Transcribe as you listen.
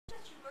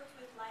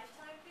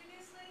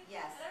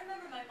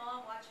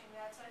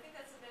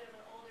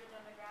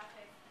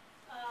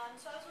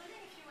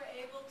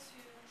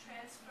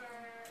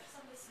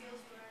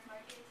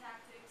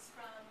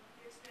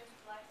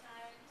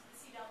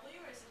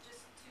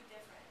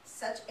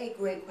such a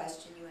great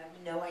question. You have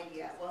no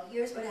idea. Well,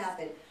 here's what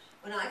happened.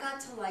 When I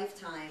got to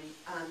Lifetime,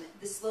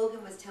 the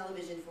slogan was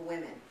television for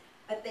women.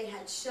 But they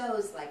had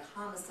shows like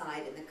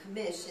Homicide and The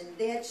Commission.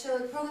 They had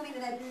shows, programming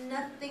that had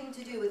nothing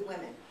to do with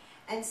women.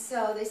 And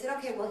so they said,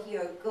 okay, well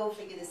here, go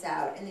figure this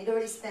out. And they'd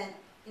already spent,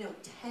 you know,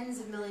 tens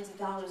of millions of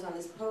dollars on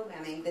this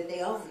programming that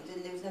they owned,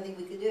 and there was nothing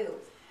we could do.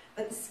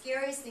 But the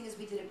scariest thing is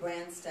we did a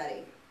brand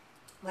study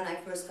when I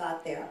first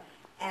got there.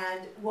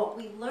 And what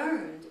we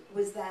learned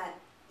was that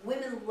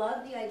women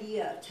love the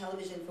idea of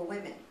television for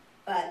women,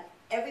 but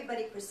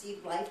everybody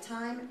perceived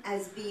Lifetime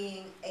as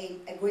being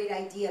a great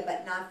idea,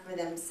 but not for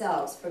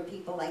themselves, for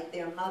people like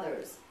their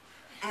mothers.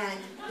 And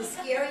the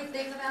scary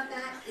thing about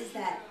that is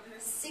that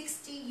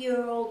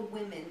 60-year-old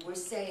women were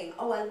saying,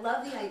 oh, I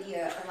love the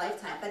idea of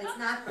Lifetime, but it's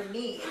not for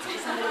me, it's for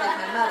somebody like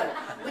my mother,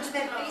 which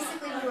meant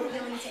basically we were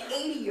appealing to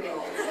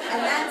 80-year-olds.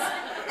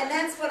 And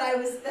that's what I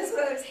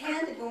was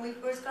handed when we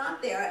first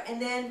got there.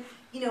 And then,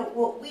 you know,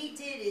 what we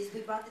did is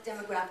we brought the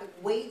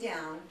demographic way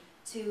down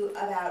to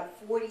about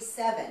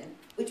 47,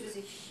 which was a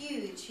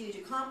huge, huge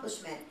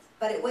accomplishment.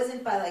 But it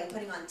wasn't by like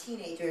putting on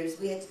teenagers.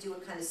 We had to do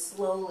it kind of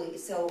slowly.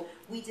 So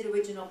we did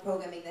original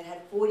programming that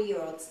had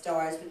 40-year-old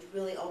stars, which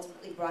really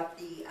ultimately brought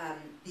the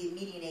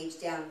median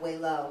age down way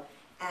low.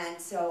 And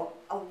so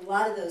a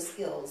lot of those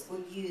skills were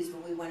used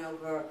when we went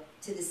over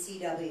to the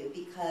CW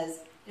because,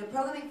 you know,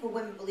 programming for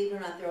women, believe it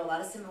or not, there are a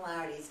lot of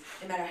similarities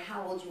no matter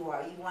how old you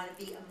are. You want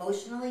to be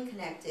emotionally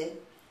connected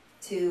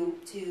to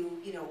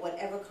you know,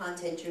 whatever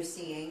content you're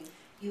seeing.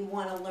 You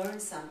want to learn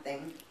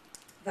something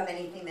from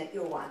anything that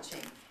you're watching.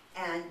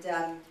 And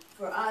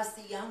for us,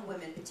 the young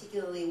women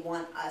particularly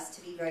want us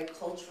to be very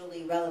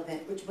culturally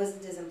relevant, which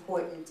wasn't as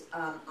important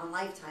on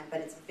Lifetime, but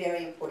it's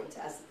very important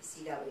to us at the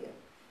CW.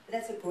 But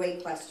that's a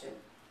great question,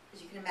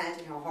 because you can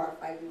imagine how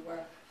horrified we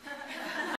were.